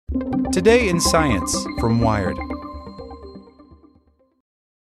Today in Science from Wired.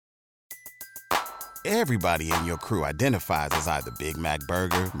 Everybody in your crew identifies as either Big Mac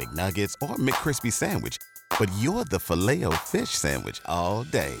Burger, McNuggets, or McCrispy Sandwich. But you're the Filet-O-Fish Sandwich all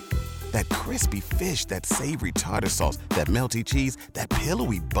day. That crispy fish, that savory tartar sauce, that melty cheese, that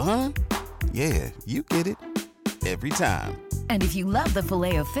pillowy bun. Yeah, you get it. Every time. And if you love the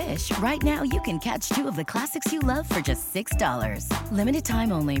Filet-O-Fish, right now you can catch two of the classics you love for just $6. Limited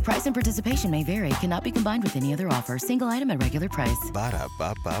time only. Price and participation may vary. Cannot be combined with any other offer. Single item at regular price.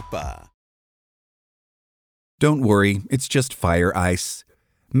 Ba-da-ba-ba-ba. Don't worry, it's just fire ice.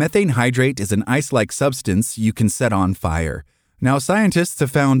 Methane hydrate is an ice-like substance you can set on fire. Now, scientists have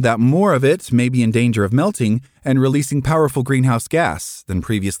found that more of it may be in danger of melting and releasing powerful greenhouse gas than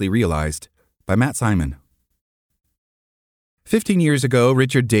previously realized. By Matt Simon. 15 years ago,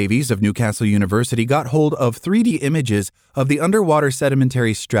 Richard Davies of Newcastle University got hold of 3D images of the underwater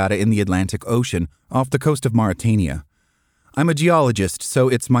sedimentary strata in the Atlantic Ocean off the coast of Mauritania. I'm a geologist, so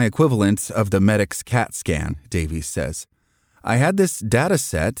it's my equivalent of the medic's CAT scan, Davies says. I had this data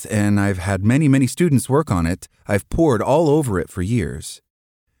set, and I've had many students work on it. I've pored all over it for years.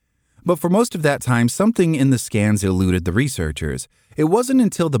 But for most of that time, something in the scans eluded the researchers. It wasn't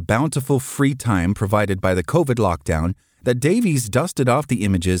until the bountiful free time provided by the COVID lockdown that Davies dusted off the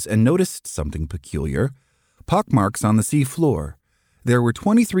images and noticed something peculiar. Pockmarks on the sea floor. There were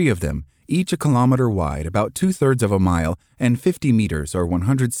 23 of them, each a kilometer wide, about 2/3 of a mile, and 50 meters or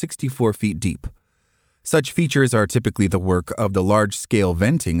 164 feet deep. Such features are typically the work of the large-scale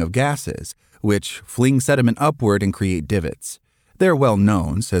venting of gases, which fling sediment upward and create divots. They're well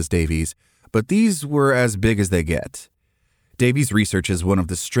known, says Davies, but these were as big as they get. Davies researches one of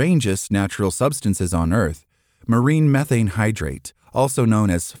the strangest natural substances on Earth, marine methane hydrate, also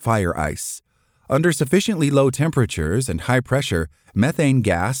known as fire ice. Under sufficiently low temperatures and high pressure, methane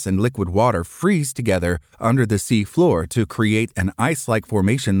gas and liquid water freeze together under the sea floor to create an ice-like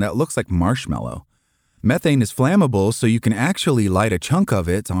formation that looks like marshmallow. Methane is flammable, so you can actually light a chunk of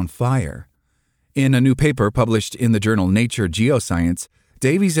it on fire. In a new paper published in the journal Nature Geoscience,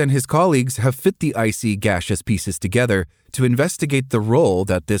 Davies and his colleagues have fit the icy, gaseous pieces together to investigate the role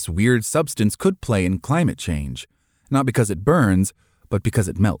that this weird substance could play in climate change, not because it burns, but because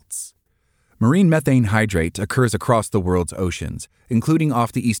it melts. Marine methane hydrate occurs across the world's oceans, including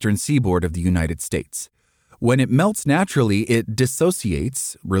off the eastern seaboard of the United States. When it melts naturally, it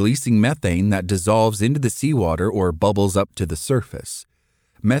dissociates, releasing methane that dissolves into the seawater or bubbles up to the surface.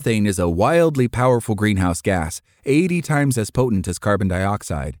 Methane is a wildly powerful greenhouse gas, 80 times as potent as carbon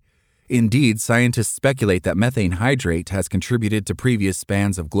dioxide. Indeed, scientists speculate that methane hydrate has contributed to previous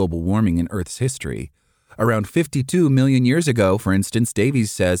spans of global warming in Earth's history. Around 52 million years ago, for instance,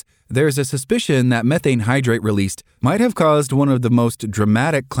 Davies says, there's a suspicion that methane hydrate released might have caused one of the most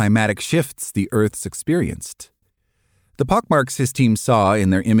dramatic climatic shifts the Earth's experienced. The pockmarks his team saw in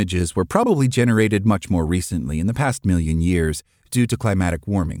their images were probably generated much more recently, in the past million years, due to climatic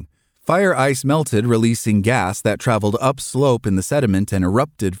warming. Fire ice melted, releasing gas that traveled upslope in the sediment and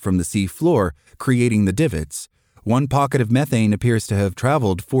erupted from the sea floor, creating the divots. One pocket of methane appears to have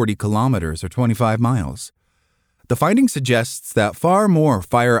traveled 40 kilometers or 25 miles. The finding suggests that far more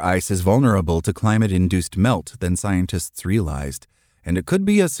fire ice is vulnerable to climate-induced melt than scientists realized, and it could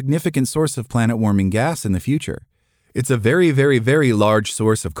be a significant source of planet-warming gas in the future. It's a very large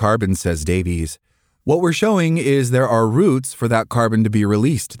source of carbon, says Davies. What we're showing is there are routes for that carbon to be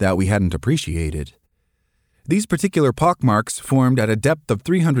released that we hadn't appreciated. These particular pockmarks formed at a depth of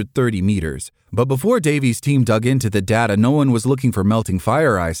 330 meters, but before Davies' team dug into the data, no one was looking for melting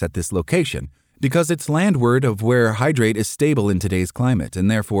fire ice at this location, because it's landward of where hydrate is stable in today's climate, and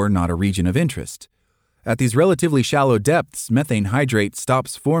therefore not a region of interest. At these relatively shallow depths, methane hydrate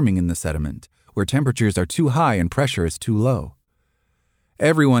stops forming in the sediment, where temperatures are too high and pressure is too low.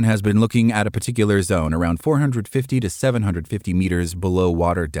 Everyone has been looking at a particular zone around 450 to 750 meters below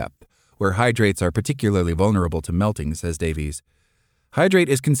water depth, where hydrates are particularly vulnerable to melting, says Davies. Hydrate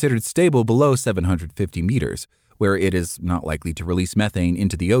is considered stable below 750 meters, where it is not likely to release methane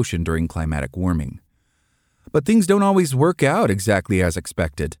into the ocean during climatic warming. But things don't always work out exactly as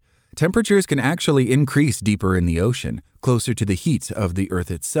expected. Temperatures can actually increase deeper in the ocean, closer to the heat of the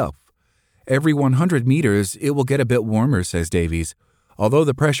Earth itself. Every 100 meters, it will get a bit warmer, says Davies. Although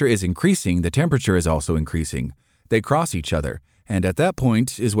the pressure is increasing, the temperature is also increasing. They cross each other, and at that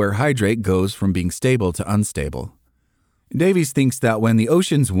point is where hydrate goes from being stable to unstable. Davies thinks that when the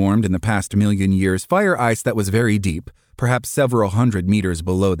oceans warmed in the past million years, fire ice that was very deep, perhaps several hundred meters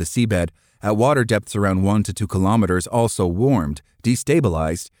below the seabed, at water depths around 1 to 2 kilometers also warmed,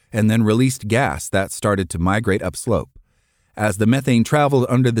 destabilized, and then released gas that started to migrate upslope. As the methane traveled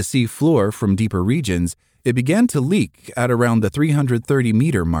under the sea floor from deeper regions, it began to leak at around the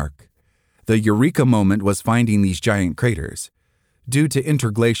 330-meter mark. The eureka moment was finding these giant craters. Due to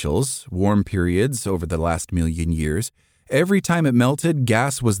interglacials, warm periods over the last million years, every time it melted,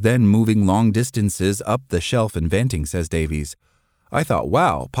 gas was then moving long distances up the shelf and venting, says Davies. I thought,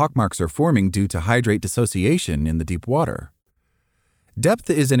 wow, pockmarks are forming due to hydrate dissociation in the deep water. Depth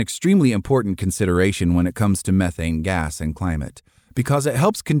is an extremely important consideration when it comes to methane gas and climate, because it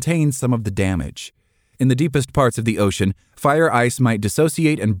helps contain some of the damage. In the deepest parts of the ocean, fire ice might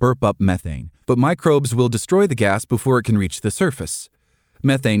dissociate and burp up methane, but microbes will destroy the gas before it can reach the surface.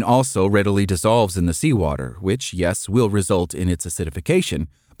 Methane also readily dissolves in the seawater, which, yes, will result in its acidification,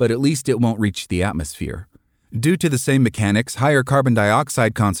 but at least it won't reach the atmosphere. Due to the same mechanics, higher carbon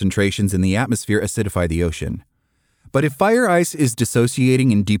dioxide concentrations in the atmosphere acidify the ocean. But if fire ice is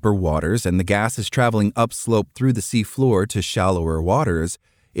dissociating in deeper waters and the gas is traveling upslope through the sea floor to shallower waters,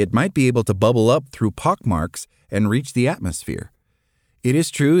 it might be able to bubble up through pockmarks and reach the atmosphere. It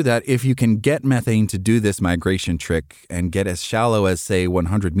is true that if you can get methane to do this migration trick and get as shallow as, say,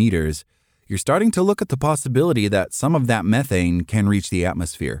 100 meters, you're starting to look at the possibility that some of that methane can reach the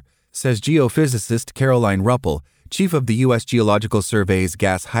atmosphere, says geophysicist Caroline Ruppel, chief of the U.S. Geological Survey's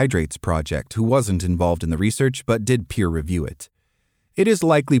Gas Hydrates Project, who wasn't involved in the research but did peer review it. It is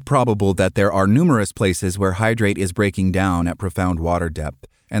likely probable that there are numerous places where hydrate is breaking down at profound water depth,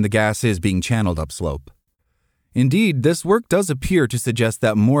 and the gas is being channeled upslope. Indeed, this work does appear to suggest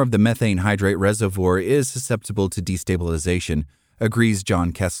that more of the methane hydrate reservoir is susceptible to destabilization, agrees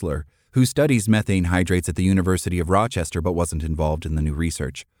John Kessler, who studies methane hydrates at the University of Rochester but wasn't involved in the new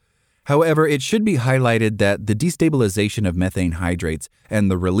research. However, it should be highlighted that the destabilization of methane hydrates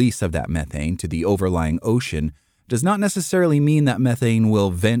and the release of that methane to the overlying ocean does not necessarily mean that methane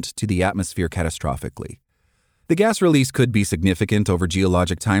will vent to the atmosphere catastrophically. The gas release could be significant over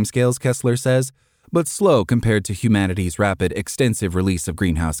geologic timescales, Kessler says, but slow compared to humanity's rapid, extensive release of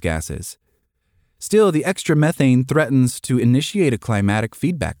greenhouse gases. Still, the extra methane threatens to initiate a climatic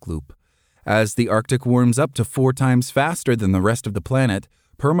feedback loop. As the Arctic warms up to 4 times faster than the rest of the planet,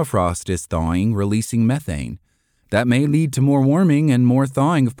 permafrost is thawing, releasing methane. That may lead to more warming and more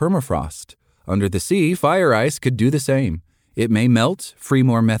thawing of permafrost. Under the sea, fire ice could do the same. It may melt, free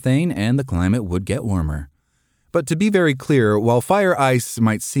more methane, and the climate would get warmer. But to be very clear, while fire ice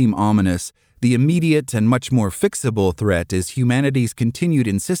might seem ominous, the immediate and much more fixable threat is humanity's continued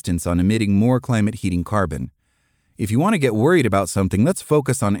insistence on emitting more climate-heating carbon. If you want to get worried about something, let's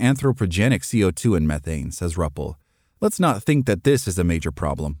focus on anthropogenic CO2 and methane, says Ruppel. Let's not think that this is a major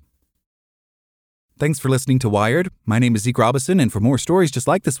problem. Thanks for listening to Wired. My name is Zeke Robison, and for more stories just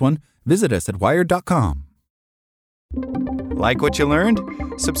like this one, visit us at wired.com. Like what you learned?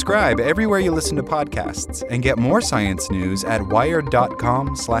 Subscribe everywhere you listen to podcasts and get more science news at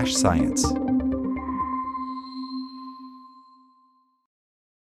wired.com/science.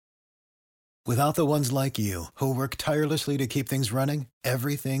 Without the ones like you, who work tirelessly to keep things running,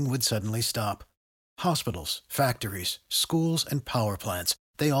 everything would suddenly stop. Hospitals, factories, schools, and power plants,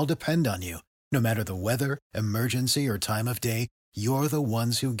 they all depend on you. No matter the weather, emergency, or time of day, you're the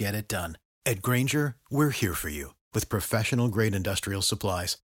ones who get it done. At Grainger, we're here for you with professional-grade industrial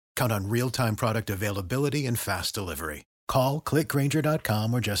supplies. Count on real-time product availability and fast delivery. Call, click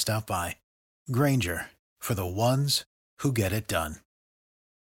Grainger.com, or just stop by. Grainger, for the ones who get it done.